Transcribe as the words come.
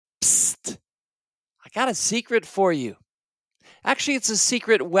got a secret for you. Actually, it's a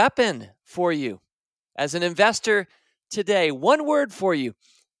secret weapon for you. As an investor today, one word for you.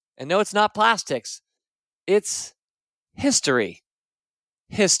 And no, it's not plastics. It's history.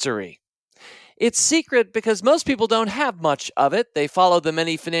 History. It's secret because most people don't have much of it. They follow the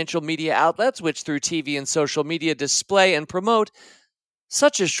many financial media outlets, which through TV and social media display and promote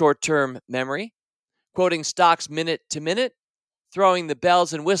such a short-term memory, quoting stocks minute to minute, throwing the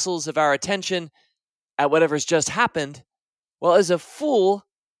bells and whistles of our attention at whatever's just happened. Well, as a fool,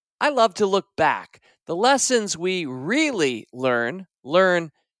 I love to look back. The lessons we really learn,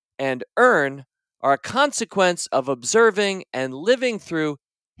 and earn are a consequence of observing and living through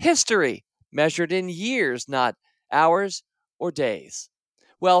history, measured in years, not hours or days.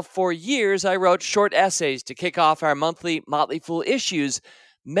 Well, for years, I wrote short essays to kick off our monthly Motley Fool issues,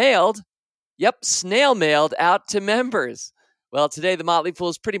 snail mailed out to members. Well, today the Motley Fool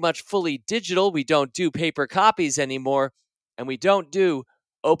is pretty much fully digital. We don't do paper copies anymore, and we don't do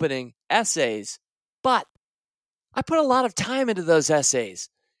opening essays. But I put a lot of time into those essays,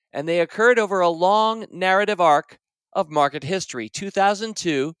 and they occurred over a long narrative arc of market history,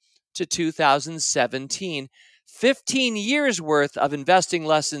 2002 to 2017, 15 years worth of investing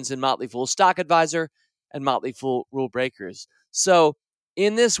lessons in Motley Fool Stock Advisor and Motley Fool Rule Breakers. So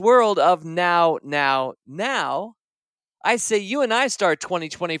in this world of now, I say you and I start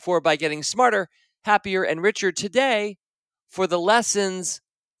 2024 by getting smarter, happier, and richer today for the lessons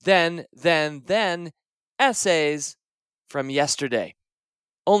then essays from yesterday.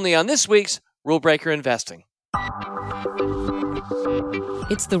 Only on this week's Rule Breaker Investing.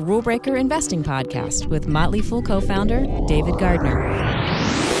 It's the Rule Breaker Investing Podcast with Motley Fool co-founder David Gardner.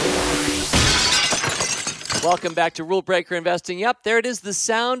 Welcome back to Rule Breaker Investing. Yep, there it is, the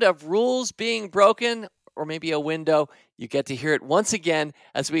sound of rules being broken, or maybe a window. You get to hear it once again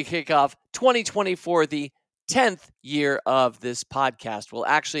as we kick off 2024, the 10th year of this podcast. We'll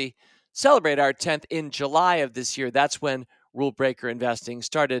actually celebrate our 10th in July of this year. That's when Rule Breaker Investing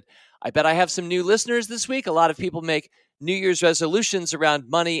started. I bet I have some new listeners this week. A lot of people make New Year's resolutions around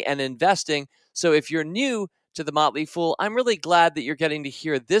money and investing. So if you're new to the Motley Fool, I'm really glad that you're getting to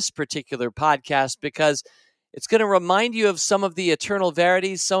hear this particular podcast because it's going to remind you of some of the eternal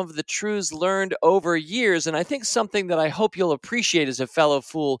verities, some of the truths learned over years. And I think something that I hope you'll appreciate as a fellow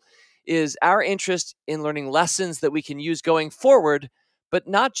fool is our interest in learning lessons that we can use going forward, but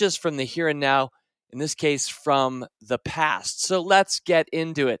not just from the here and now, in this case, from the past. So let's get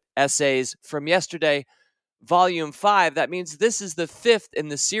into it. Essays from yesterday, Volume 5. That means this is the 5th in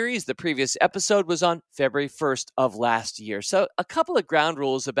the series. The previous episode was on February 1st of last year. So a couple of ground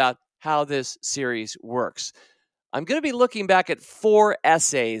rules about how this series works. I'm going to be looking back at 4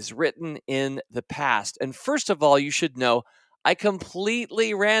 essays written in the past. And first of all, you should know I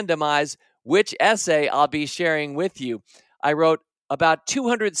completely randomize which essay I'll be sharing with you. I wrote about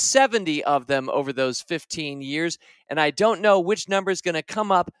 270 of them over those 15 years, and I don't know which number is going to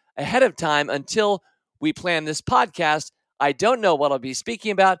come up ahead of time until we plan this podcast. I don't know what I'll be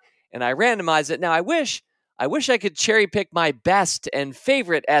speaking about, and I randomize it. Now, I wish I could cherry pick my best and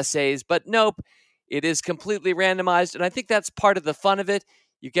favorite essays, but nope, it is completely randomized, and I think that's part of the fun of it.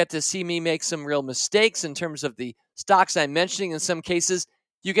 You get to see me make some real mistakes in terms of the stocks I'm mentioning. In some cases,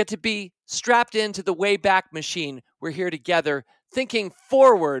 you get to be strapped into the Wayback Machine. We're here together, thinking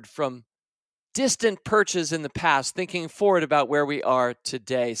forward from distant perches in the past, thinking forward about where we are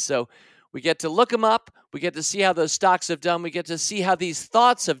today. So we get to look them up. We get to see how those stocks have done. We get to see how these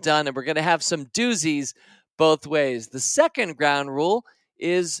thoughts have done, and we're going to have some doozies both ways. The second ground rule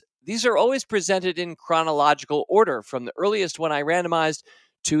is these are always presented in chronological order, from the earliest one I randomized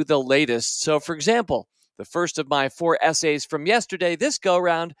to the latest. So, for example, the first of my 4 essays from yesterday, this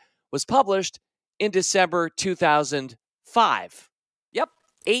go-round, was published in December 2005. Yep,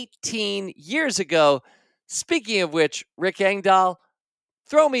 18 years ago. Speaking of which, Rick Engdahl,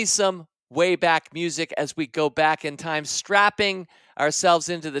 throw me some Wayback music as we go back in time, strapping ourselves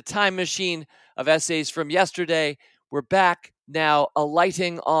into the time machine of essays from yesterday. We're back now,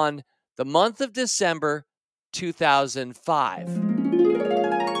 alighting on the month of December 2005.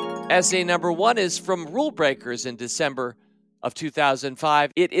 Essay number 1 is from Rule Breakers in December of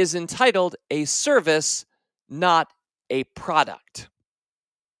 2005. It is entitled A Service, Not a Product.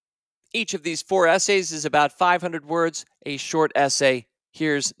 Each of these 4 essays is about 500 words, a short essay.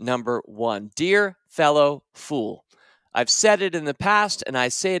 Here's number 1. Dear fellow fool, I've said it in the past and I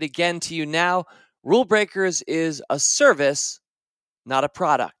say it again to you now. Rule Breakers is a service, not a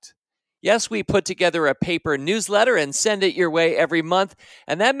product. Yes, we put together a paper newsletter and send it your way every month,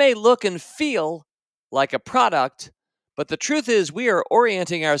 and that may look and feel like a product, but the truth is we are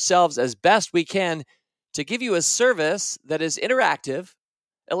orienting ourselves as best we can to give you a service that is interactive,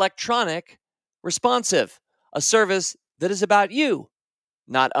 electronic, responsive, a service that is about you,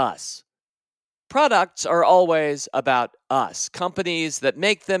 not us. Products are always about us. Companies that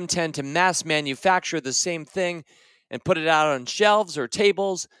make them tend to mass manufacture the same thing and put it out on shelves or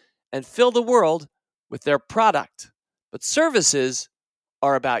tables and fill the world with their product. But services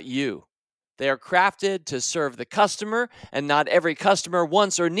are about you. They are crafted to serve the customer, and not every customer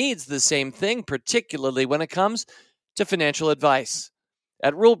wants or needs the same thing, particularly when it comes to financial advice.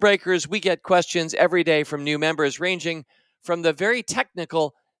 At Rule Breakers, we get questions every day from new members, ranging from the very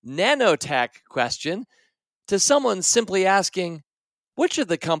technical nanotech question to someone simply asking, which of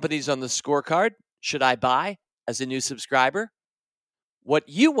the companies on the scorecard should I buy as a new subscriber? What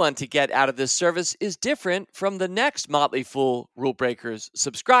you want to get out of this service is different from the next Motley Fool Rule Breakers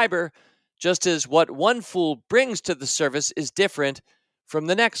subscriber, just as what one fool brings to the service is different from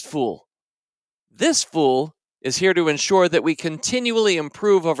the next fool. This fool is here to ensure that we continually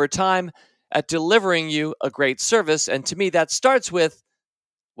improve over time at delivering you a great service, and to me that starts with,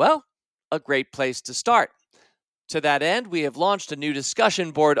 well, a great place to start. To that end, we have launched a new discussion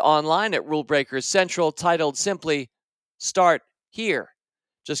board online at Rule Breakers Central titled simply, Start Here.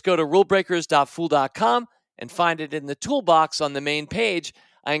 Just go to rulebreakers.fool.com and find it in the toolbox on the main page.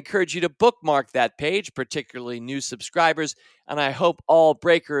 I encourage you to bookmark that page, particularly new subscribers, and I hope all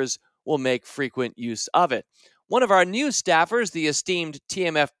breakers will make frequent use of it. One of our new staffers, the esteemed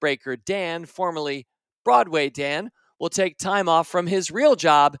TMF breaker Dan, formerly Broadway Dan, will take time off from his real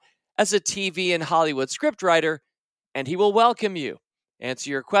job as a TV and Hollywood scriptwriter, and he will welcome you,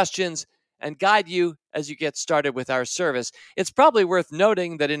 answer your questions, and guide you as you get started with our service. It's probably worth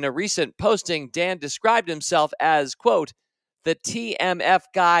noting that in a recent posting, Dan described himself as, quote, the TMF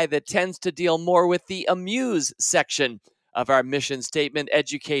guy that tends to deal more with the amuse section of our mission statement,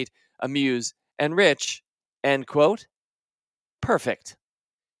 educate, amuse, enrich, end quote. Perfect.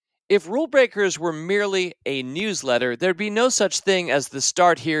 If Rule Breakers were merely a newsletter, there'd be no such thing as the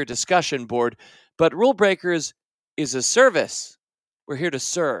Start Here discussion board, but Rule Breakers is a service. We're here to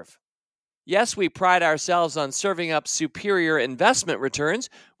serve. Yes, we pride ourselves on serving up superior investment returns,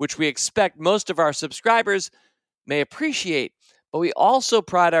 which we expect most of our subscribers may appreciate, but we also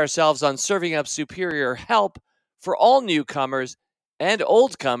pride ourselves on serving up superior help for all newcomers and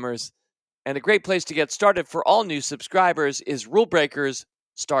oldcomers, and a great place to get started for all new subscribers is Rule Breakers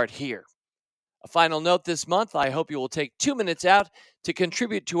Start Here. A final note this month, I hope you will take 2 minutes out to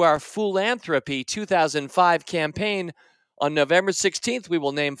contribute to our Foolanthropy 2005 campaign. On November 16th, we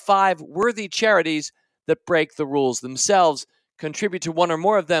will name 5 worthy charities that break the rules themselves. Contribute to one or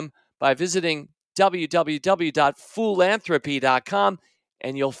more of them by visiting www.foolanthropy.com,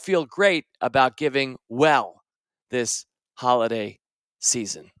 and you'll feel great about giving well this holiday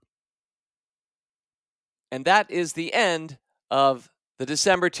season. And that is the end of the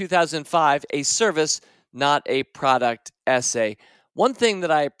December 2005 A Service, Not a Product essay. One thing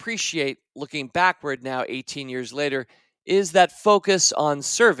that I appreciate looking backward now 18 years later is that focus on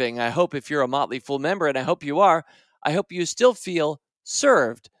serving. I hope if you're a Motley Fool member, and I hope you are, I hope you still feel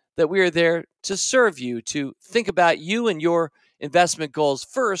served, that we are there to serve you, to think about you and your investment goals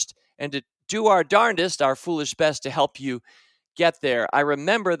first, and to do our darndest, our foolish best to help you get there. I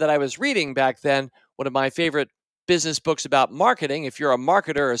remember that I was reading back then one of my favorite business books about marketing. If you're a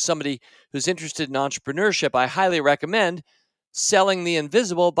marketer or somebody who's interested in entrepreneurship, I highly recommend Selling the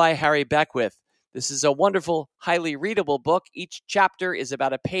Invisible by Harry Beckwith. This is a wonderful, highly readable book. Each chapter is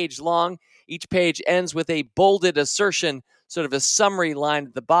about a page long. Each page ends with a bolded assertion, sort of a summary line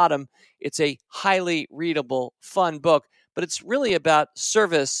at the bottom. It's a highly readable, fun book, but it's really about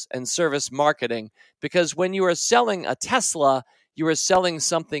service and service marketing, because when you are selling a Tesla, you are selling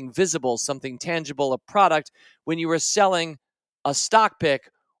something visible, something tangible, a product. When you are selling a stock pick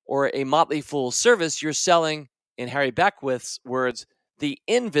or a Motley Fool service, you're selling, in Harry Beckwith's words, the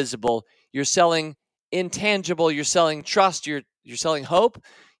invisible. You're selling intangible. You're selling trust. You're selling hope.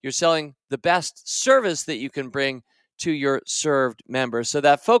 You're selling the best service that you can bring to your served members. So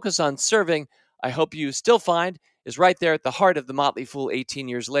that focus on serving, I hope you still find, is right there at the heart of the Motley Fool 18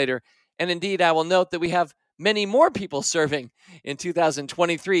 years later. And indeed, I will note that we have many more people serving in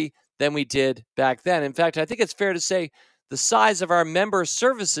 2023 than we did back then. In fact, I think it's fair to say the size of our member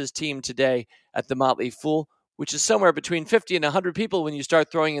services team today at the Motley Fool, which is somewhere between 50 and 100 people when you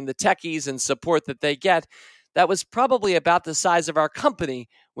start throwing in the techies and support that they get, that was probably about the size of our company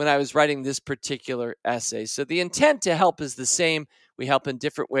when I was writing this particular essay. So the intent to help is the same. We help in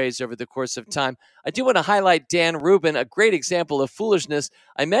different ways over the course of time. I do want to highlight Dan Rubin, a great example of foolishness.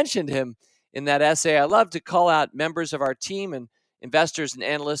 I mentioned him in that essay. I love to call out members of our team and investors and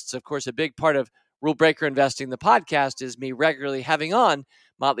analysts. Of course, a big part of Rule Breaker Investing, the podcast, is me regularly having on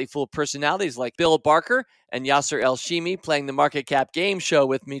Motley Fool personalities like Bill Barker and Yasser El-Shimi playing the Market Cap Game Show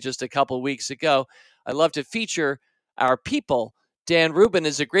with me just a couple weeks ago. I love to feature our people. Dan Rubin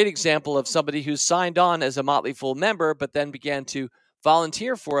is a great example of somebody who signed on as a Motley Fool member, but then began to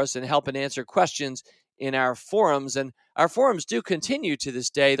volunteer for us and help and answer questions in our forums. And our forums do continue to this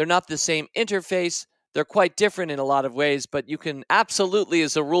day. They're not the same interface. They're quite different in a lot of ways, but you can absolutely,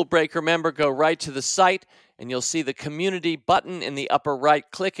 as a Rule Breaker member, go right to the site and you'll see the community button in the upper right.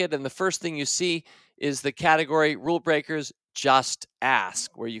 Click it, and the first thing you see is the category Rule Breakers Just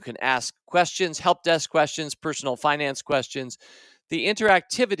Ask, where you can ask questions, help desk questions, personal finance questions. The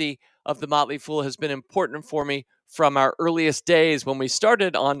interactivity of the Motley Fool has been important for me from our earliest days when we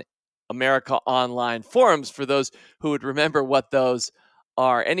started on America Online forums, for those who would remember what those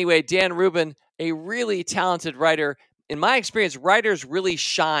are. Anyway, Dan Rubin, a really talented writer. In my experience, writers really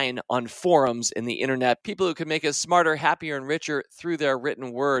shine on forums in the internet. People who can make us smarter, happier, and richer through their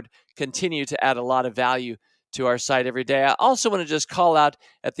written word continue to add a lot of value to our site every day. I also want to just call out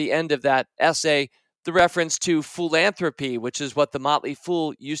at the end of that essay the reference to philanthropy, which is what the Motley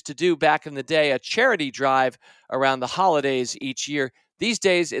Fool used to do back in the day, a charity drive around the holidays each year. These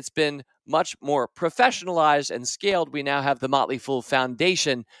days, it's been much more professionalized and scaled. We now have the Motley Fool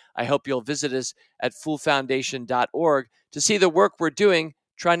Foundation. I hope you'll visit us at foolfoundation.org to see the work we're doing,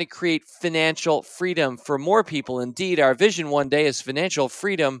 trying to create financial freedom for more people. Indeed, our vision one day is financial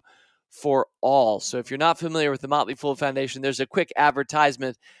freedom for all. So if you're not familiar with the Motley Fool Foundation, there's a quick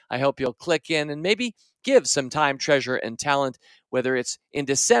advertisement. I hope you'll click in and maybe give some time, treasure, and talent, whether it's in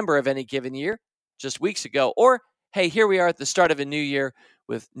December of any given year, just weeks ago, or hey, here we are at the start of a new year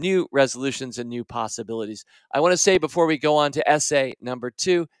with new resolutions and new possibilities. I want to say before we go on to essay number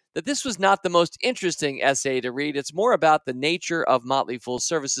 2 that this was not the most interesting essay to read. It's more about the nature of Motley Fool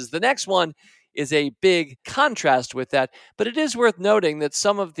services. The next one is a big contrast with that, but it is worth noting that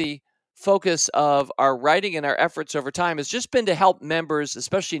some of the focus of our writing and our efforts over time has just been to help members,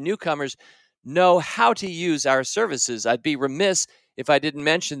 especially newcomers, know how to use our services. I'd be remiss if I didn't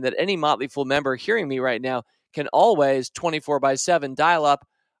mention that any Motley Fool member hearing me right now can always 24/7 dial up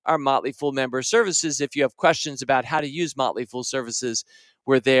our Motley Fool member services. If you have questions about how to use Motley Fool services,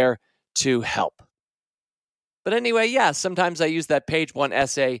 we're there to help. But anyway, yeah, sometimes I use that page 1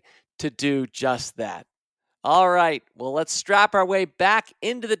 essay to do just that. All right, well, let's strap our way back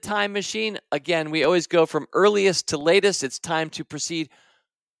into the time machine. Again, we always go from earliest to latest. It's time to proceed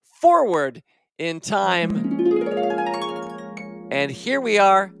forward in time. And here we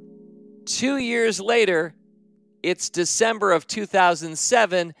are, 2 years later. It's December of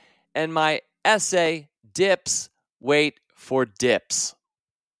 2007, and my essay, Dips, Wait for Dips.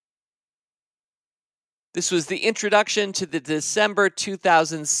 This was the introduction to the December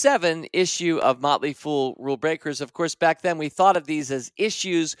 2007 issue of Motley Fool Rule Breakers. Of course, back then we thought of these as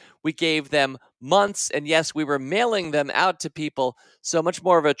issues. We gave them months, and yes, we were mailing them out to people, so much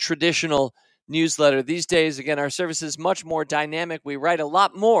more of a traditional newsletter. These days, again, our service is much more dynamic. We write a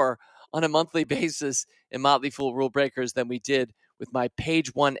lot more on a monthly basis in Motley Fool Rule Breakers than we did with my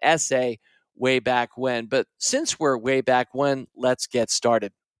page 1 essay way back when. But since we're way back when, let's get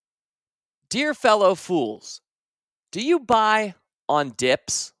started. Dear fellow fools, do you buy on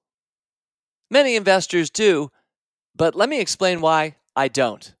dips? Many investors do, but let me explain why I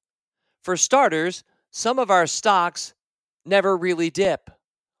don't. For starters, some of our stocks never really dip,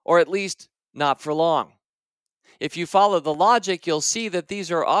 or at least not for long. If you follow the logic, you'll see that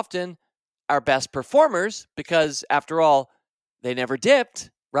these are often our best performers because, after all, they never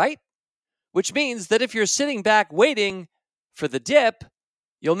dipped, right? Which means that if you're sitting back waiting for the dip,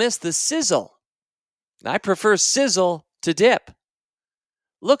 you'll miss the sizzle. I prefer sizzle to dip.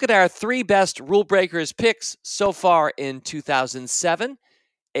 Look at our 3 best Rule Breakers picks so far in 2007: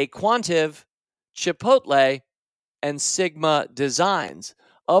 Aquantive, Chipotle, and Sigma Designs.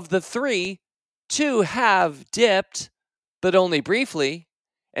 Of the 3, 2 have dipped, but only briefly,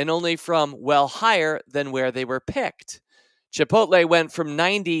 and only from well higher than where they were picked. Chipotle went from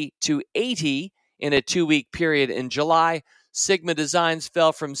 90 to 80 in a 2-week period in July. Sigma Designs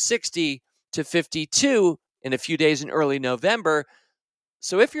fell from 60 to 52 in a few days in early November.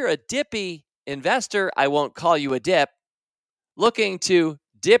 So if you're a dippy investor, I won't call you a dip. Looking to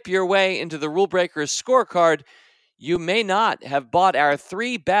dip your way into the Rule Breakers scorecard, you may not have bought our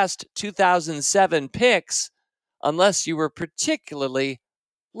 3 best 2007 picks unless you were particularly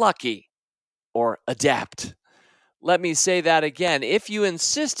lucky or adept. Let me say that again. If you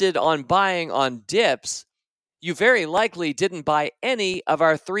insisted on buying on dips, you very likely didn't buy any of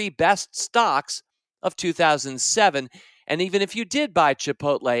our 3 best stocks of 2007. And even if you did buy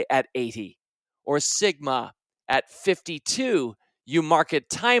Chipotle at 80 or Sigma at 52. You market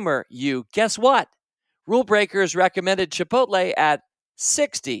timer, you. Guess what? Rule Breakers recommended Chipotle at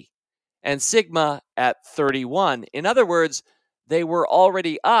 60 and Sigma at 31. In other words, they were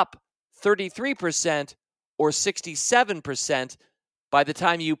already up 33% or 67% by the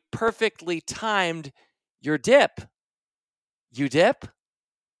time you perfectly timed your dip. You dip?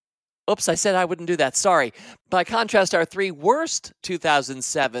 Oops, I said I wouldn't do that. Sorry. By contrast, our three worst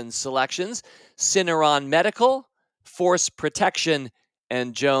 2007 selections, Syneron Medical, Force Protection,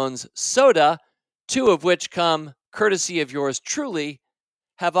 and Jones Soda, two of which come courtesy of yours truly,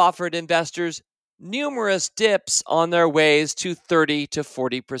 have offered investors numerous dips on their ways to 30 to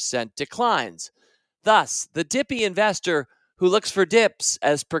 40% declines. Thus, the dippy investor who looks for dips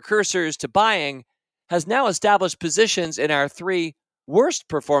as precursors to buying has now established positions in our three worst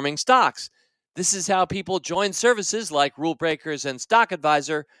performing stocks. This is how people join services like Rule Breakers and Stock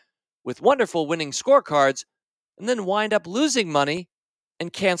Advisor with wonderful winning scorecards and then wind up losing money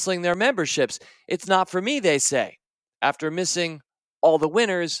and canceling their memberships. It's not for me, they say, after missing all the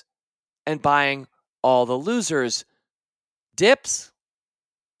winners and buying all the losers. Dips?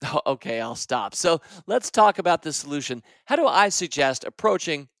 Oh, okay, I'll stop. So let's talk about the solution. How do I suggest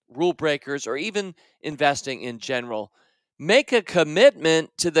approaching Rule Breakers or even investing in general? Make a commitment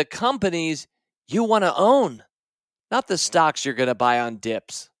to the companies you want to own, not the stocks you're going to buy on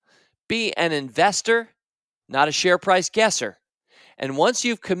dips. Be an investor, not a share price guesser. And once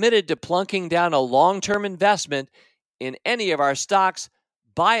you've committed to plunking down a long-term investment in any of our stocks,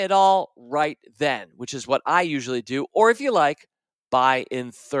 buy it all right then, which is what I usually do. Or if you like, buy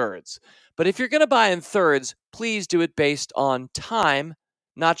in thirds. But if you're going to buy in thirds, please do it based on time,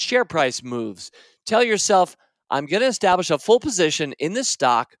 not share price moves. Tell yourself, I'm going to establish a full position in this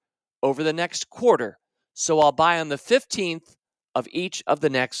stock over the next quarter, so I'll buy on the 15th of each of the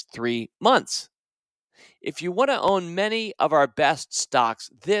next 3 months. If you want to own many of our best stocks,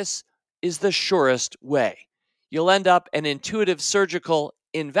 this is the surest way. You'll end up an intuitive surgical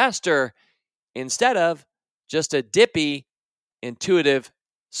investor instead of just a dippy, intuitive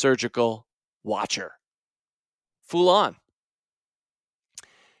surgical watcher. Fool on.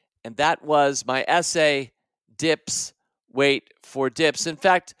 And that was my essay, Dips, Wait for Dips. In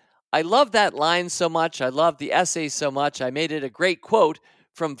fact, I love that line so much. I love the essay so much. I made it a great quote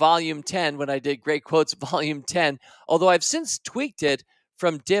from Volume 10 when I did Great Quotes Volume 10, although I've since tweaked it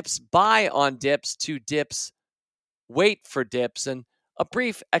from dips, buy on dips, to dips, wait for dips. And a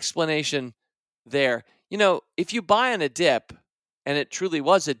brief explanation there. You know, if you buy on a dip, and it truly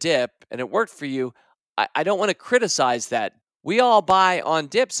was a dip, and it worked for you, I don't want to criticize that. We all buy on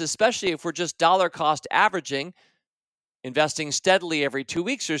dips, especially if we're just dollar cost averaging, investing steadily every 2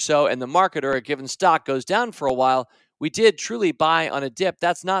 weeks or so, and the market or a given stock goes down for a while. We did truly buy on a dip.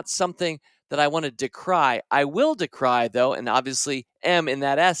 That's not something that I want to decry. I will decry, though, and obviously am in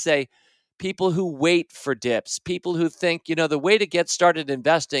that essay, people who wait for dips, people who think, you know, the way to get started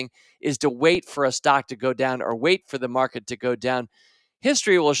investing is to wait for a stock to go down or wait for the market to go down.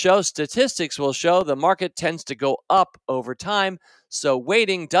 History will show, statistics will show, the market tends to go up over time, so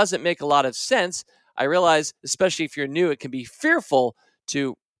waiting doesn't make a lot of sense. I realize, especially if you're new, it can be fearful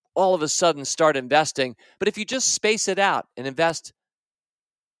to all of a sudden start investing, but if you just space it out and invest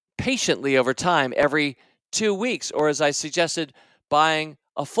patiently over time every 2 weeks, or as I suggested, buying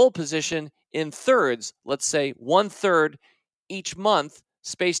a full position in thirds, let's say 1/3 each month,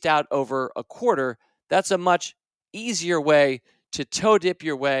 spaced out over a quarter, that's a much easier way to toe dip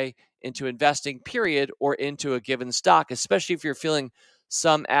your way into investing, period, or into a given stock, especially if you're feeling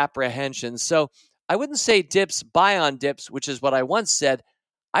some apprehension. So I wouldn't say dips, buy on dips, which is what I once said.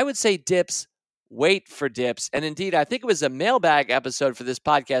 I would say dips, wait for dips. And indeed, I think it was a mailbag episode for this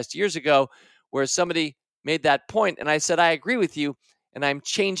podcast years ago where somebody made that point, and I said, I agree with you, and I'm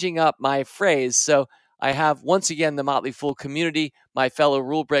changing up my phrase. So I have, once again, the Motley Fool community, my fellow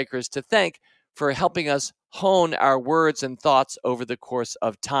rule breakers, to thank for helping us hone our words and thoughts over the course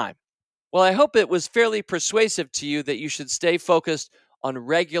of time. Well, I hope it was fairly persuasive to you that you should stay focused on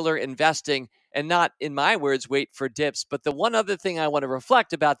regular investing and not, in my words, wait for dips. But the one other thing I want to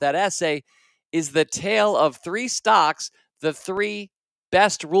reflect about that essay is the tale of 3 stocks, the 3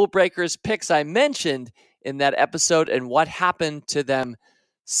 best rule breakers picks I mentioned in that episode and what happened to them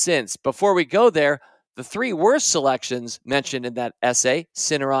since. Before we go there, the 3 worst selections mentioned in that essay,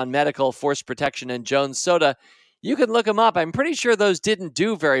 Syneron Medical, Force Protection, and Jones Soda, you can look them up. I'm pretty sure those didn't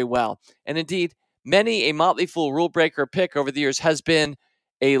do very well. And indeed, many a Motley Fool rule breaker pick over the years has been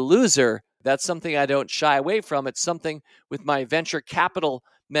a loser. That's something I don't shy away from. It's something with my venture capital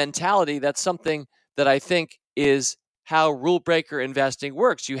mentality. That's something that I think is how rule breaker investing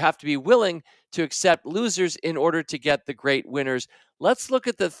works. You have to be willing to accept losers in order to get the great winners. Let's look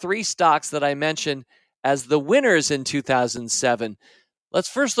at the three stocks that I mentioned as the winners in 2007. Let's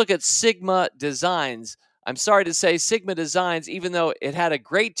first look at Sigma Designs. I'm sorry to say Sigma Designs, even though it had a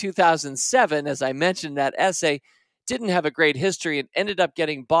great 2007, as I mentioned in that essay, didn't have a great history and ended up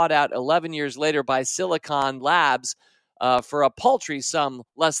getting bought out 11 years later by Silicon Labs for a paltry sum,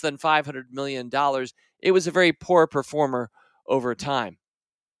 less than $500 million. It was a very poor performer over time.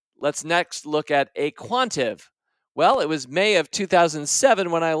 Let's next look at Aquantive. Well, it was May of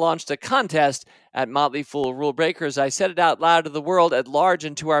 2007 when I launched a contest at Motley Fool Rule Breakers. I said it out loud to the world at large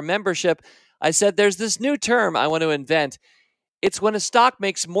and to our membership. I said, there's this new term I want to invent. It's when a stock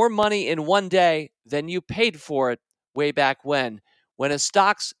makes more money in one day than you paid for it way back when. When a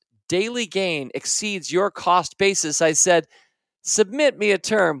stock's daily gain exceeds your cost basis, I said, submit me a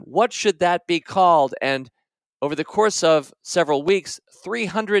term. What should that be called? And over the course of several weeks,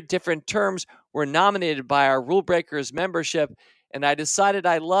 300 different terms were nominated by our Rule Breakers membership, and I decided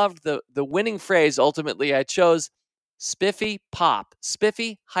I loved the winning phrase. Ultimately, I chose Spiffy Pop,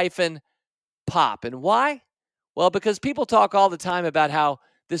 Spiffy-Pop. And why? Well, because people talk all the time about how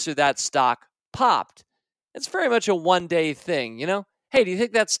this or that stock popped. It's very much a one-day thing, you know? Hey, do you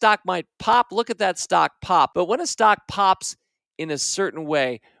think that stock might pop? Look at that stock pop. But when a stock pops in a certain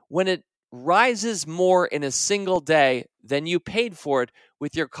way, when it rises more in a single day than you paid for it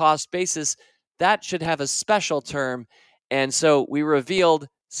with your cost basis, that should have a special term. And so we revealed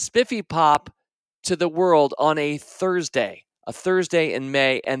Spiffy Pop to the world on a Thursday in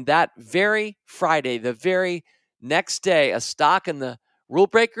May. And that very Friday, the very next day, a stock in the Rule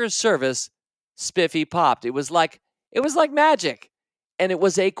Breakers service Spiffy popped. It was like magic. And it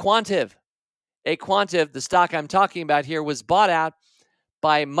was Aquantive. Aquantive, the stock I'm talking about here, was bought out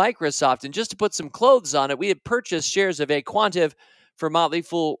by Microsoft. And just to put some clothes on it, we had purchased shares of Aquantive for Motley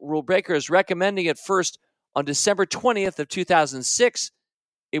Fool Rule Breakers, recommending it first on December 20th of 2006.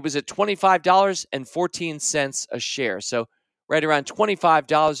 It was at $25.14 a share. So right around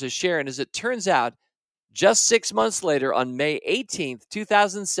 $25 a share. And as it turns out, just 6 months later, on May 18th,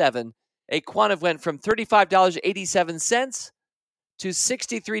 2007, Aquantive went from $35.87 to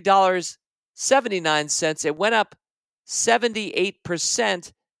 $63.79. It went up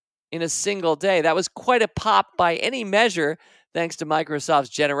 78% in a single day. That was quite a pop by any measure, thanks to Microsoft's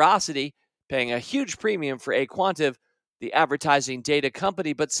generosity, paying a huge premium for Aquantive, the advertising data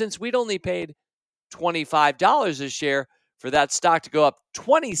company. But since we'd only paid $25 a share for that stock to go up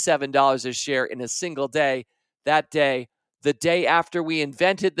 $27 a share in a single day, that day, the day after we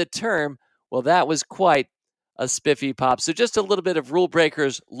invented the term, well, that was quite a spiffy pop. So just a little bit of Rule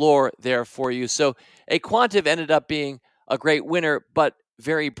Breakers lore there for you. So Aquantive ended up being a great winner, but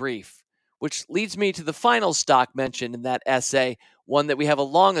very brief, which leads me to the final stock mentioned in that essay, one that we have a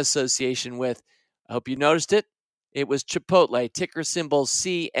long association with. I hope you noticed it. It was Chipotle, ticker symbol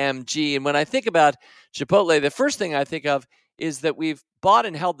CMG. And when I think about Chipotle, the first thing I think of is that we've bought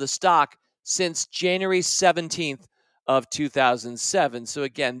and held the stock since January 17th of 2007. So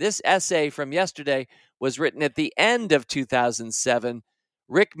again, this essay from yesterday was written at the end of 2007.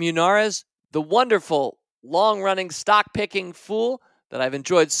 Rick Munarez, the wonderful long-running stock-picking fool that I've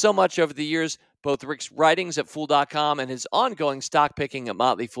enjoyed so much over the years, both Rick's writings at Fool.com and his ongoing stock picking at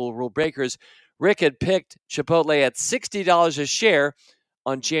Motley Fool Rule Breakers. Rick had picked Chipotle at $60 a share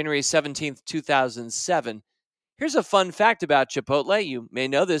on January 17th, 2007. Here's a fun fact about Chipotle. You may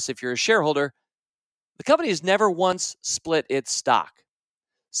know this if you're a shareholder. The company has never once split its stock.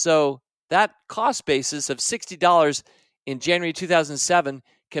 So that cost basis of $60 in January 2007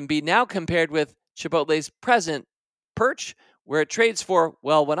 can be now compared with Chipotle's present perch, where it trades for,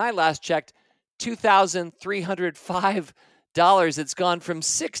 well, when I last checked, $2,305. It's gone from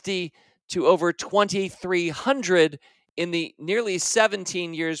 $60 to over $2,300 in the nearly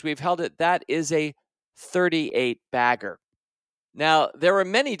 17 years we've held it. That is a 38 bagger. Now, there are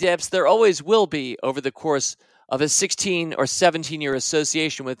many dips. There always will be over the course of a 16 or 17-year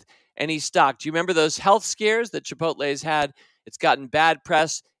association with any stock. Do you remember those health scares that Chipotle's had? It's gotten bad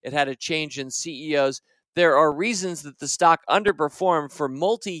press. It had a change in CEOs. There are reasons that the stock underperformed for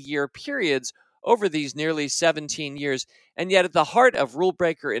multi-year periods over these nearly 17 years. And yet at the heart of rule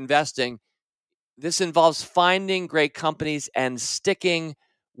breaker investing, this involves finding great companies and sticking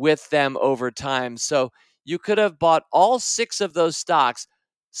with them over time. So you could have bought all 6 of those stocks,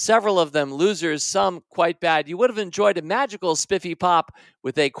 several of them losers, some quite bad. You would have enjoyed a magical spiffy pop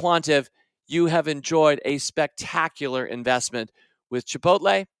with Aquantive. You have enjoyed a spectacular investment with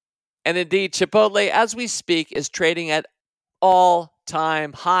Chipotle. And indeed, Chipotle, as we speak, is trading at all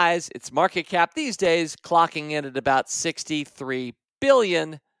all-time highs. Its market cap these days clocking in at about $63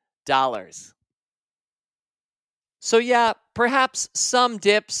 billion. So yeah, perhaps some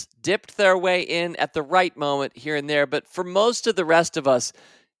dips dipped their way in at the right moment here and there, but for most of the rest of us,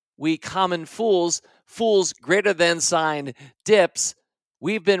 we common fools greater than sign dips,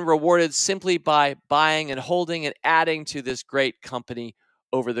 we've been rewarded simply by buying and holding and adding to this great company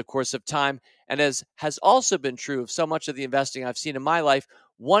over the course of time. And as has also been true of so much of the investing I've seen in my life,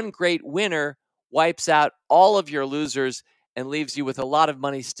 one great winner wipes out all of your losers and leaves you with a lot of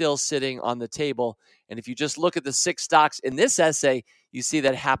money still sitting on the table. And if you just look at the 6 stocks in this essay, you see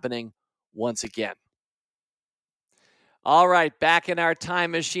that happening once again. All right, back in our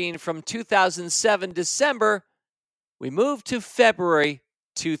time machine from 2007 December, we move to February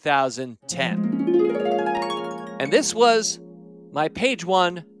 2010. And this was my page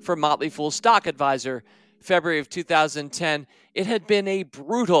 1 for Motley Fool Stock Advisor, February of 2010. It had been a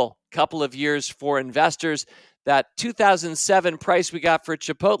brutal couple of years for investors. That 2007 price we got for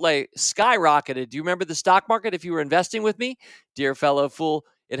Chipotle skyrocketed. Do you remember the stock market if you were investing with me? Dear fellow fool,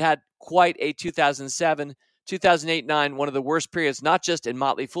 it had quite a 2007, 2008-9, one of the worst periods, not just in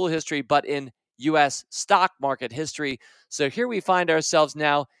Motley Fool history, but in U.S. stock market history. So here we find ourselves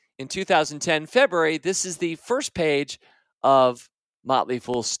now in 2010, February. This is the first page of Motley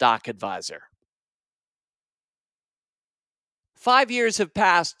Fool Stock Advisor. 5 years have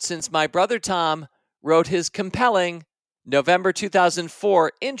passed since my brother Tom wrote his compelling November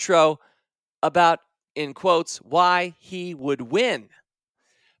 2004 intro about, in quotes, why he would win.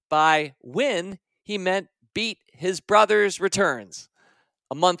 By win, he meant beat his brother's returns.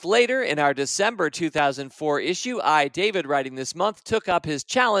 A month later, in our December 2004 issue, I, David, writing this month, took up his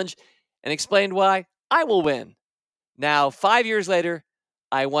challenge and explained why I will win. Now, 5 years later,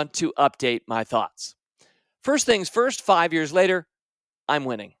 I want to update my thoughts. First things first, 5 years later, I'm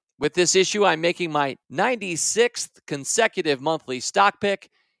winning. With this issue, I'm making my 96th consecutive monthly stock pick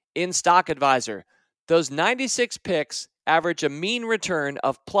in Stock Advisor. Those 96 picks average a mean return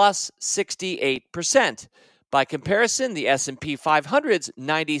of plus 68%. By comparison, the S&P 500's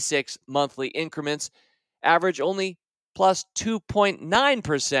 96 monthly increments average only plus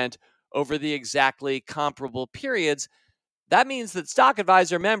 2.9% over the exactly comparable periods. That means that Stock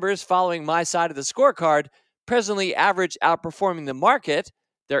Advisor members following my side of the scorecard presently average outperforming the market,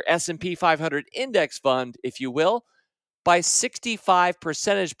 their S&P 500 index fund, if you will, by 65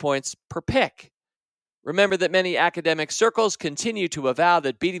 percentage points per pick. Remember that many academic circles continue to avow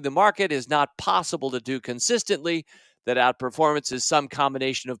that beating the market is not possible to do consistently, that outperformance is some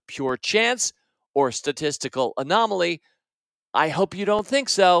combination of pure chance or statistical anomaly. I hope you don't think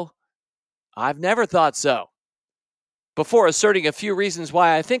so. I've never thought so. Before asserting a few reasons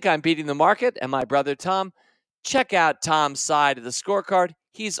why I think I'm beating the market and my brother Tom, check out Tom's side of the scorecard.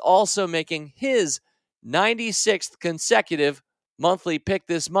 He's also making his 96th consecutive monthly pick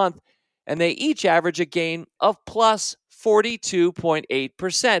this month, and they each average a gain of plus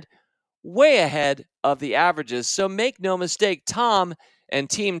 42.8%, way ahead of the averages. So make no mistake, Tom and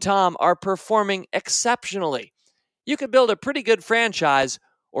Team Tom are performing exceptionally. You could build a pretty good franchise,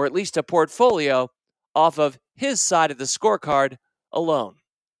 or at least a portfolio, off of his side of the scorecard alone.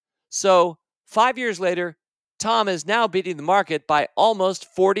 So 5 years later, Tom is now beating the market by almost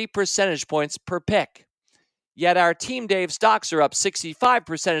 40 percentage points per pick. Yet our Team Dave stocks are up 65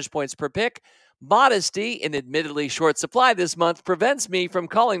 percentage points per pick. Modesty, in admittedly short supply this month, prevents me from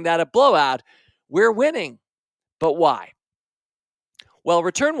calling that a blowout. We're winning. But why? Well,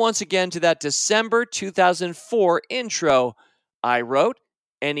 return once again to that December 2004 intro I wrote.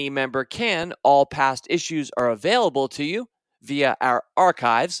 Any member can. All past issues are available to you via our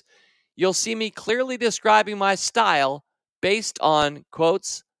archives. You'll see me clearly describing my style based on,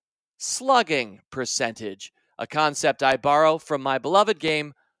 quotes, slugging percentage, a concept I borrow from my beloved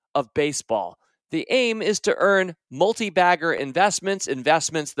game of baseball. The aim is to earn multi-bagger investments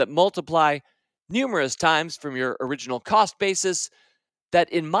that multiply numerous times from your original cost basis,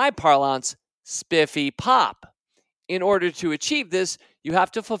 that in my parlance, spiffy pop. In order to achieve this, you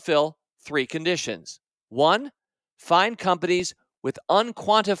have to fulfill 3 conditions. 1, find companies with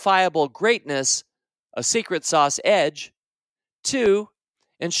unquantifiable greatness, a secret sauce edge. 2,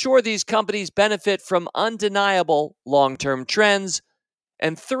 ensure these companies benefit from undeniable long-term trends.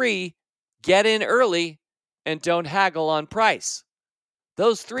 And 3, get in early and don't haggle on price.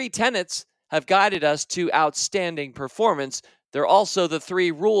 Those 3 tenets have guided us to outstanding performance. They're also the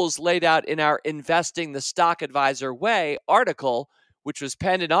 3 rules laid out in our Investing the Stock Advisor Way article, which was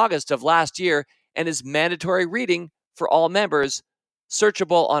penned in August of last year and is mandatory reading for all members,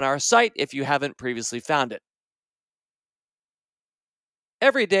 searchable on our site if you haven't previously found it.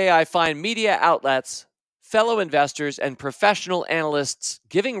 Every day I find media outlets, fellow investors, and professional analysts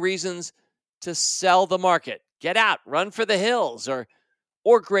giving reasons to sell the market. Get out, run for the hills, or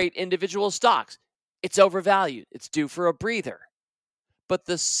great individual stocks. It's overvalued. It's due for a breather. But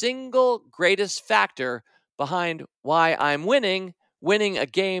the single greatest factor behind why I'm winning a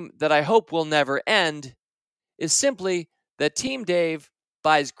game that I hope will never end, is simply that Team Dave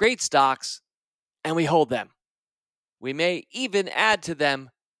buys great stocks and we hold them. We may even add to them.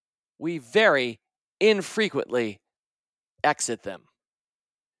 We very infrequently exit them.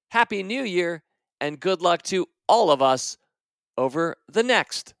 Happy New Year and good luck to all of us over the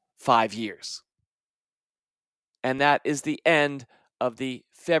next 5 years. And that is the end of the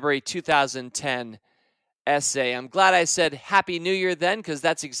February 2010 essay. I'm glad I said Happy New Year then, because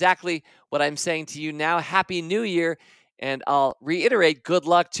that's exactly what I'm saying to you now. Happy New Year. And I'll reiterate, good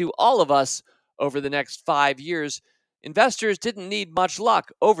luck to all of us over the next 5 years. Investors didn't need much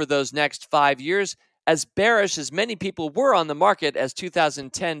luck over those next 5 years. As bearish as many people were on the market as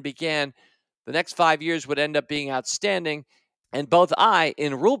 2010 began, the next 5 years would end up being outstanding. And both I,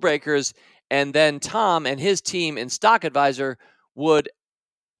 in Rule Breakers, and then Tom and his team in Stock Advisor would,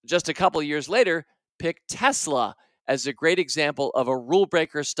 just a couple of years later, pick Tesla as a great example of a rule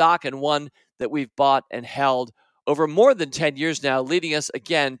breaker stock, and one that we've bought and held over more than 10 years now, leading us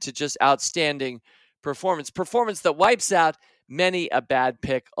again to just outstanding performance that wipes out many a bad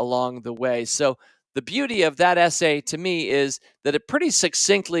pick along the way. So the beauty of that essay to me is that it pretty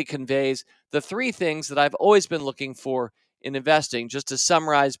succinctly conveys the three things that I've always been looking for in investing. Just to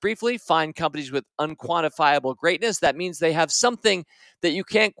summarize briefly, find companies with unquantifiable greatness. That means they have something that you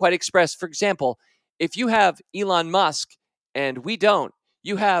can't quite express. For example, if you have Elon Musk and we don't,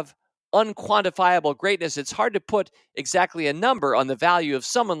 you have unquantifiable greatness. It's hard to put exactly a number on the value of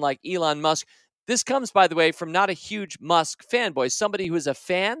someone like Elon Musk. This comes, by the way, from not a huge Musk fanboy, somebody who is a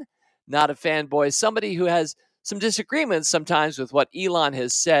fan, not a fanboy, somebody who has some disagreements sometimes with what Elon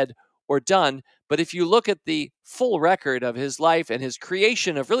has said or done. But if you look at the full record of his life and his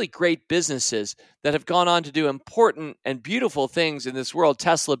creation of really great businesses that have gone on to do important and beautiful things in this world,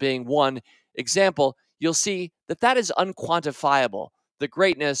 Tesla being one example, you'll see that that is unquantifiable, the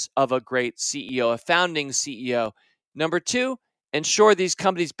greatness of a great CEO, a founding CEO. Number two, ensure these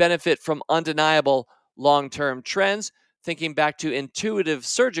companies benefit from undeniable long-term trends. Thinking back to Intuitive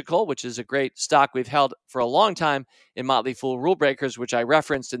Surgical, which is a great stock we've held for a long time in Motley Fool Rule Breakers, which I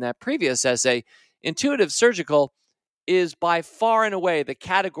referenced in that previous essay, Intuitive Surgical is by far and away the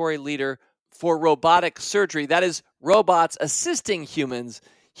category leader for robotic surgery. That is, robots assisting humans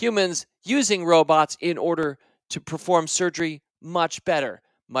using robots in order to perform surgery much better,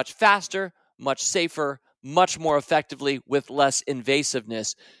 much faster, much safer, much more effectively with less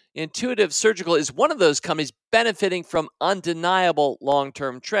invasiveness. Intuitive Surgical is one of those companies benefiting from undeniable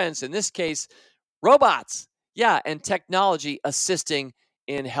long-term trends. In this case, robots, and technology assisting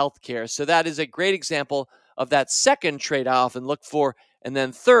in healthcare. So that is a great example of that second trade I often look for. And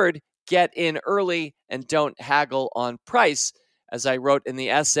then third, get in early and don't haggle on price. As I wrote in the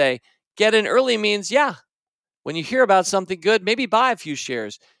essay, get in early means, when you hear about something good, maybe buy a few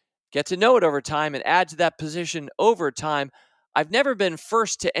shares. Get to know it over time and add to that position over time. I've never been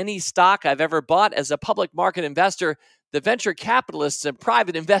first to any stock I've ever bought as a public market investor. The venture capitalists and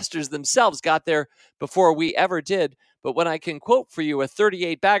private investors themselves got there before we ever did. But when I can quote for you a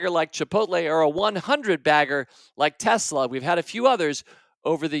 38 bagger like Chipotle or a 100 bagger like Tesla, we've had a few others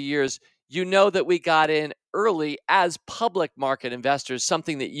over the years, you know that we got in early as public market investors,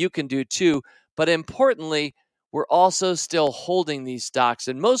 something that you can do too. But importantly, we're also still holding these stocks.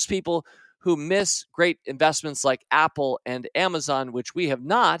 And most people who miss great investments like Apple and Amazon, which we have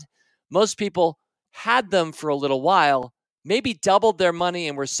not, most people had them for a little while, maybe doubled their money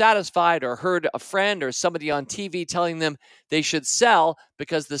and were satisfied, or heard a friend or somebody on TV telling them they should sell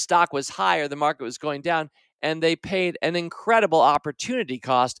because the stock was high or the market was going down, and they paid an incredible opportunity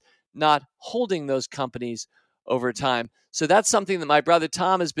cost not holding those companies over time. So that's something that my brother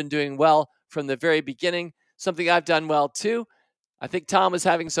Tom has been doing well from the very beginning, something I've done well too. I think Tom was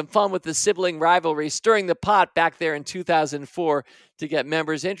having some fun with the sibling rivalry, stirring the pot back there in 2004 to get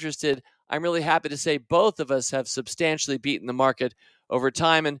members interested. I'm really happy to say both of us have substantially beaten the market over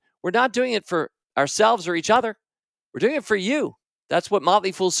time, and we're not doing it for ourselves or each other. We're doing it for you. That's what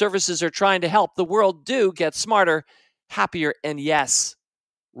Motley Fool services are trying to help the world do: get smarter, happier, and yes,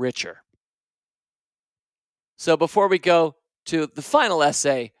 richer. So before we go to the final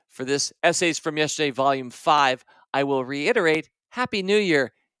essay for this Essays from Yesterday, Volume 5, I will reiterate Happy New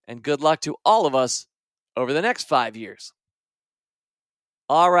Year and good luck to all of us over the next 5 years.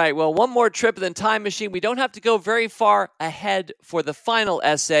 All right, well, one more trip in the time machine. We don't have to go very far ahead for the final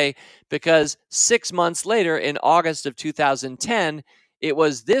essay because 6 months later, in August of 2010, it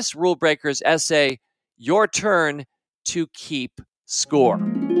was this rule breaker's essay, Your Turn to Keep Score.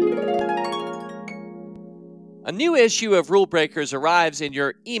 A new issue of Rule Breakers arrives in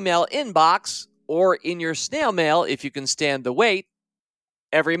your email inbox or in your snail mail if you can stand the wait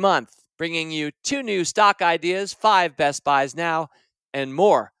every month, bringing you 2 new stock ideas, 5 best buys now, and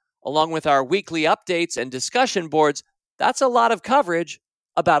more. Along with our weekly updates and discussion boards, that's a lot of coverage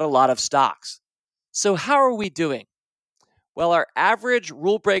about a lot of stocks. So how are we doing? Well, our average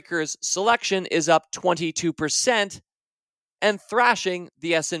Rule Breakers selection is up 22% and thrashing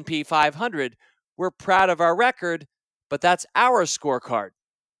the S&P 500. We're proud of our record, but that's our scorecard.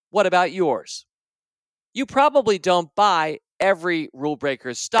 What about yours? You probably don't buy every Rule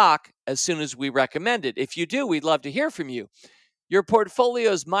Breakers stock as soon as we recommend it. If you do, we'd love to hear from you. Your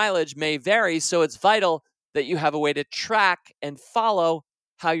portfolio's mileage may vary, so it's vital that you have a way to track and follow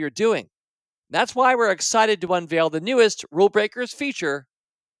how you're doing. That's why we're excited to unveil the newest Rule Breakers feature,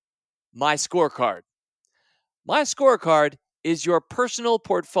 My Scorecard. My Scorecard is your personal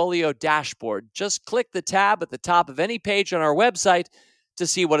portfolio dashboard. Just click the tab at the top of any page on our website to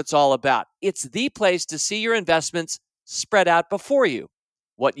see what it's all about. It's the place to see your investments spread out before you.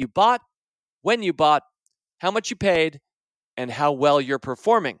 What you bought, when you bought, how much you paid, and how well you're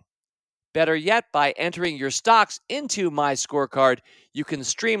performing. Better yet, by entering your stocks into My Scorecard, you can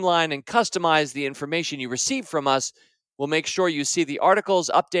streamline and customize the information you receive from us. We'll make sure you see the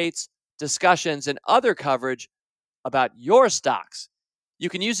articles, updates, discussions, and other coverage about your stocks. You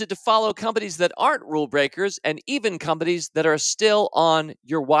can use it to follow companies that aren't rule breakers and even companies that are still on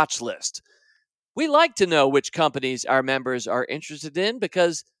your watch list. We like to know which companies our members are interested in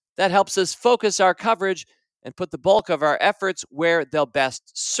because that helps us focus our coverage and put the bulk of our efforts where they'll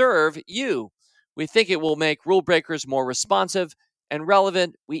best serve you. We think it will make rule breakers more responsive and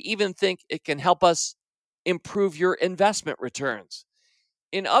relevant. We even think it can help us improve your investment returns.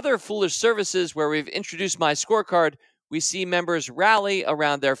 In other foolish services where we've introduced My Scorecard, we see members rally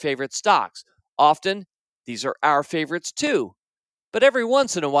around their favorite stocks. Often, these are our favorites too. But every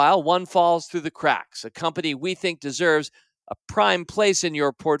once in a while, one falls through the cracks. A company we think deserves a prime place in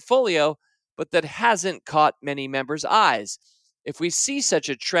your portfolio, but that hasn't caught many members' eyes. If we see such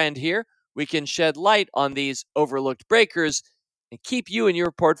a trend here, we can shed light on these overlooked breakers and keep you and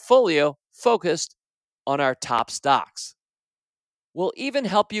your portfolio focused on our top stocks. We'll even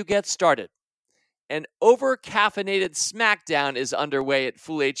help you get started. An over-caffeinated smackdown is underway at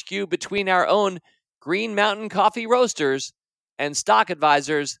Fool HQ between our own Green Mountain Coffee Roasters and stock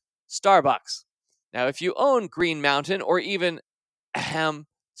advisors Starbucks. Now, if you own Green Mountain or even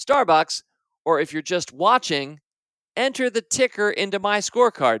Starbucks, or if you're just watching, enter the ticker into My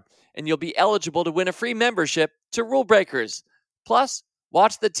Scorecard, and you'll be eligible to win a free membership to Rule Breakers. Plus,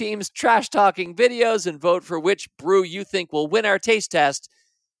 watch the team's trash-talking videos and vote for which brew you think will win our taste test,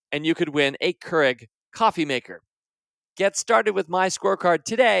 and you could win a Keurig coffee maker. Get started with My Scorecard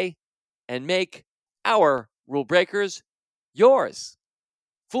today and make our Rule Breakers yours.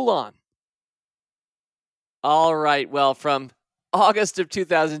 Fool on. All right, well, from August of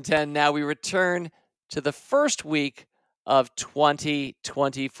 2010, now we return to the first week of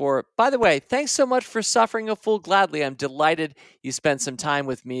 2024. By the way, thanks so much for suffering a fool gladly. I'm delighted you spent some time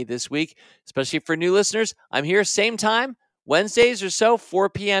with me this week, especially for new listeners. I'm here same time, Wednesdays or so, 4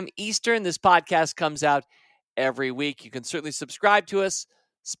 p.m. Eastern. This podcast comes out every week. You can certainly subscribe to us,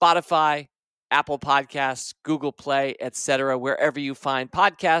 Spotify, Apple Podcasts, Google Play, etc., wherever you find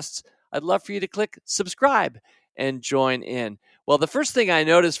podcasts. I'd love for you to click subscribe and join in. Well, the first thing I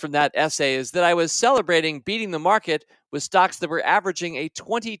noticed from that essay is that I was celebrating beating the market with stocks that were averaging a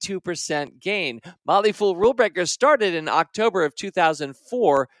 22% gain. Motley Fool Rule Breakers started in October of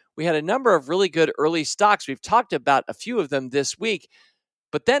 2004. We had a number of really good early stocks. We've talked about a few of them this week.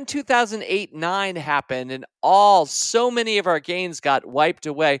 But then 2008-9 happened, and so many of our gains got wiped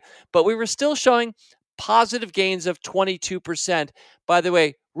away. But we were still showing positive gains of 22%. By the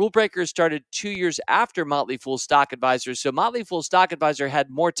way, Rule Breakers started 2 years after Motley Fool Stock Advisor, so Motley Fool Stock Advisor had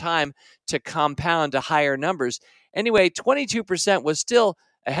more time to compound to higher numbers. Anyway, 22% was still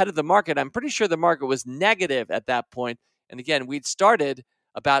ahead of the market. I'm pretty sure the market was negative at that point. And again, we'd started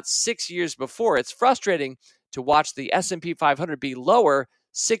about 6 years before. It's frustrating to watch the S&P 500 be lower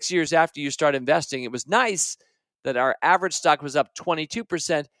 6 years after you start investing. It was nice that our average stock was up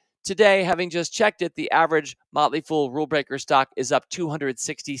 22%. Today, having just checked it, the average Motley Fool Rule Breaker stock is up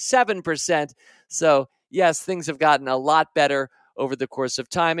 267%. So, yes, things have gotten a lot better over the course of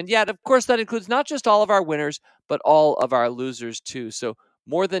time. And yet, of course, that includes not just all of our winners, but all of our losers too. So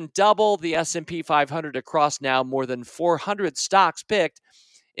more than double the S&P 500 across now more than 400 stocks picked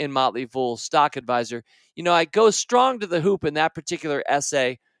in Motley Fool Stock Advisor. I go strong to the hoop in that particular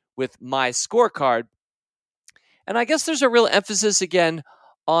essay with my scorecard. And I guess there's a real emphasis again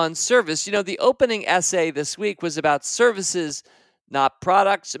on service. The opening essay this week was about services, not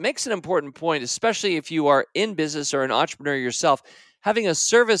products. It makes an important point, especially if you are in business or an entrepreneur yourself. Having a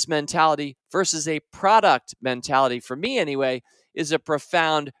service mentality versus a product mentality, for me anyway, is a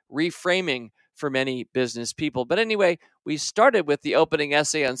profound reframing for many business people. But anyway, we started with the opening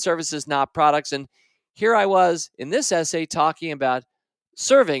essay on services, not products. And here I was in this essay talking about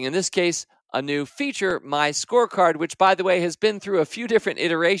serving, in this case, a new feature, my scorecard, which, by the way, has been through a few different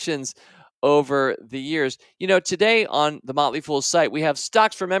iterations over the years. Today on the Motley Fool site, we have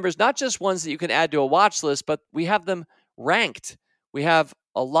stocks for members, not just ones that you can add to a watch list, but we have them ranked. We have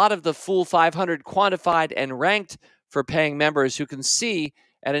a lot of the Fool 500 quantified and ranked for paying members who can see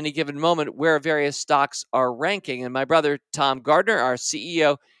at any given moment where various stocks are ranking. And my brother, Tom Gardner, our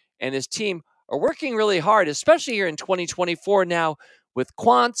CEO, and his team are working really hard, especially here in 2024 now with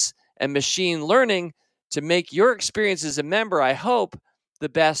quants and machine learning, to make your experience as a member, I hope, the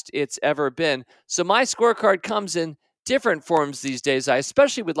best it's ever been. So my scorecard comes in different forms these days. I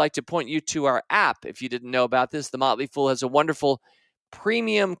especially would like to point you to our app. If you didn't know about this, the Motley Fool has a wonderful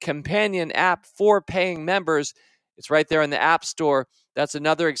premium companion app for paying members. It's right there in the App Store. That's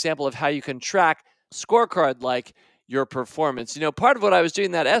another example of how you can track scorecard like your performance. Part of what I was doing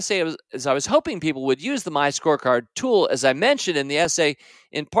in that essay is I was hoping people would use the My Scorecard tool, as I mentioned in the essay,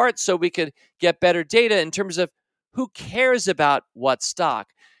 in part so we could get better data in terms of who cares about what stock.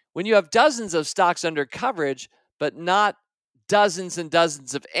 When you have dozens of stocks under coverage, but not dozens and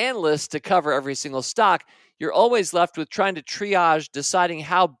dozens of analysts to cover every single stock, you're always left with trying to triage, deciding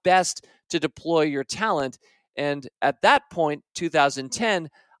how best to deploy your talent. And at that point, 2010,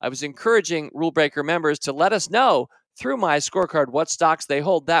 I was encouraging Rule Breaker members to let us know through my scorecard what stocks they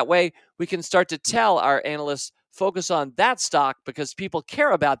hold. That way, we can start to tell our analysts, focus on that stock because people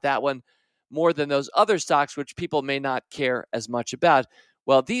care about that one more than those other stocks, which people may not care as much about.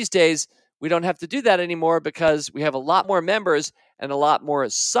 Well, these days, we don't have to do that anymore because we have a lot more members and a lot more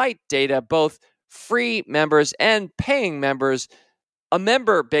site data, both free members and paying members, a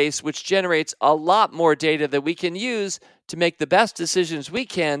member base which generates a lot more data that we can use to make the best decisions we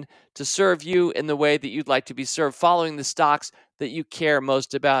can to serve you in the way that you'd like to be served, following the stocks that you care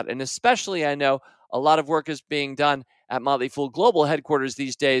most about. And especially, I know a lot of work is being done at Motley Fool Global headquarters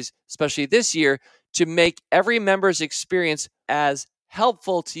these days, especially this year, to make every member's experience as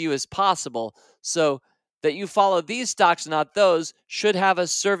helpful to you as possible, so that you follow these stocks, not those, should have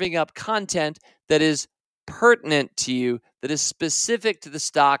us serving up content that is pertinent to you, that is specific to the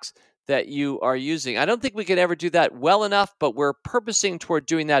stocks that you are using. I don't think we can ever do that well enough, but we're purposing toward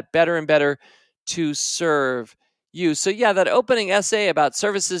doing that better and better to serve you. So yeah, that opening essay about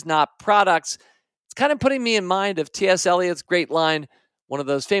services, not products, it's kind of putting me in mind of T.S. Eliot's great line, one of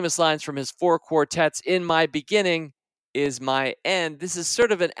those famous lines from his 4 quartets, "In my beginning is my end." This is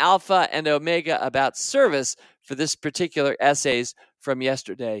sort of an alpha and omega about service for this particular essays from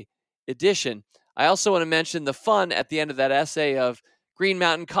yesterday edition. I also want to mention the fun at the end of that essay of Green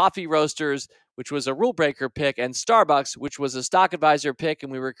Mountain Coffee Roasters, which was a Rule Breaker pick, and Starbucks, which was a Stock Advisor pick,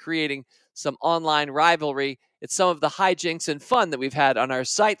 and we were creating some online rivalry. It's some of the hijinks and fun that we've had on our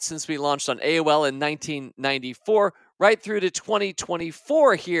site since we launched on AOL in 1994, right through to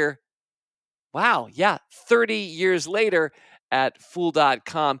 2024 here. Wow, yeah, 30 years later at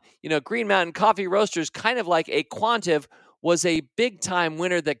Fool.com. Green Mountain Coffee Roasters, kind of like a Quantive, was a big-time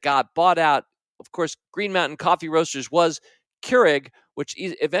winner that got bought out. Of course, Green Mountain Coffee Roasters was Keurig, which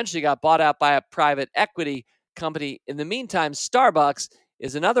eventually got bought out by a private equity company. In the meantime, Starbucks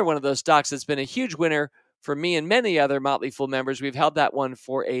is another one of those stocks that's been a huge winner for me and many other Motley Fool members. We've held that one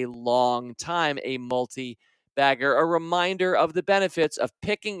for a long time, a multi-bagger, a reminder of the benefits of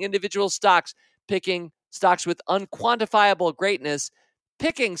picking individual stocks, picking stocks with unquantifiable greatness,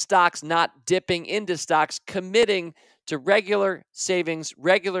 picking stocks, not dipping into stocks, committing to regular savings,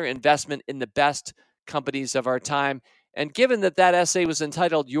 regular investment in the best companies of our time. And given that that essay was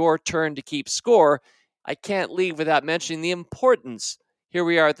entitled "Your Turn to Keep Score," I can't leave without mentioning the importance, here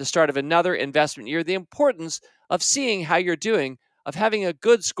we are at the start of another investment year, the importance of seeing how you're doing, of having a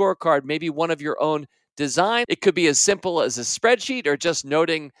good scorecard, maybe one of your own design. It could be as simple as a spreadsheet or just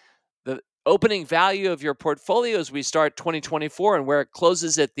noting the opening value of your portfolio as we start 2024 and where it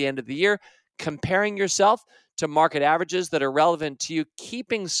closes at the end of the year, comparing yourself to market averages that are relevant to you.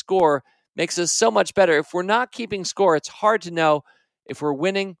 Keeping score makes us so much better. If we're not keeping score, it's hard to know if we're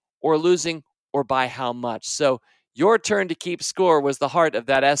winning or losing or by how much. So Your turn to keep score was the heart of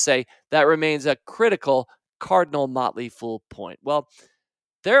that essay. That remains a critical cardinal Motley Fool point. Well,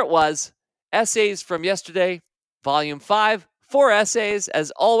 there it was. Essays from yesterday, volume 5. 4 essays, as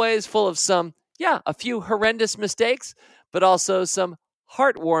always, full of a few horrendous mistakes, but also some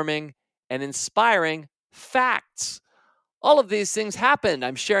heartwarming and inspiring facts. All of these things happened.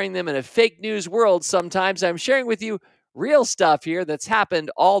 I'm sharing them in a fake news world sometimes. I'm sharing with you real stuff here that's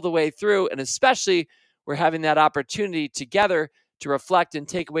happened all the way through, and especially we're having that opportunity together to reflect and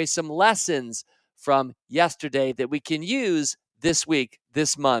take away some lessons from yesterday that we can use this week,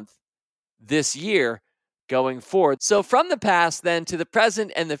 this month, this year, going forward. So from the past then to the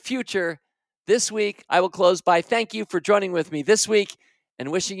present and the future, this week I will close by thank you for joining with me this week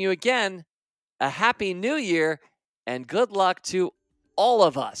and wishing you again a happy new year and good luck to all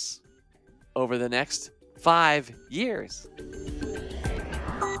of us over the next 5 years.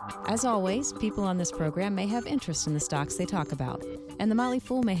 As always, people on this program may have interest in the stocks they talk about, and the Motley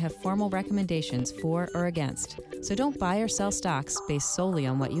Fool may have formal recommendations for or against, so don't buy or sell stocks based solely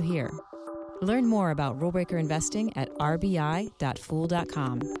on what you hear. Learn more about rule breaker investing at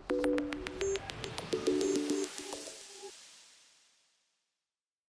rbi.fool.com.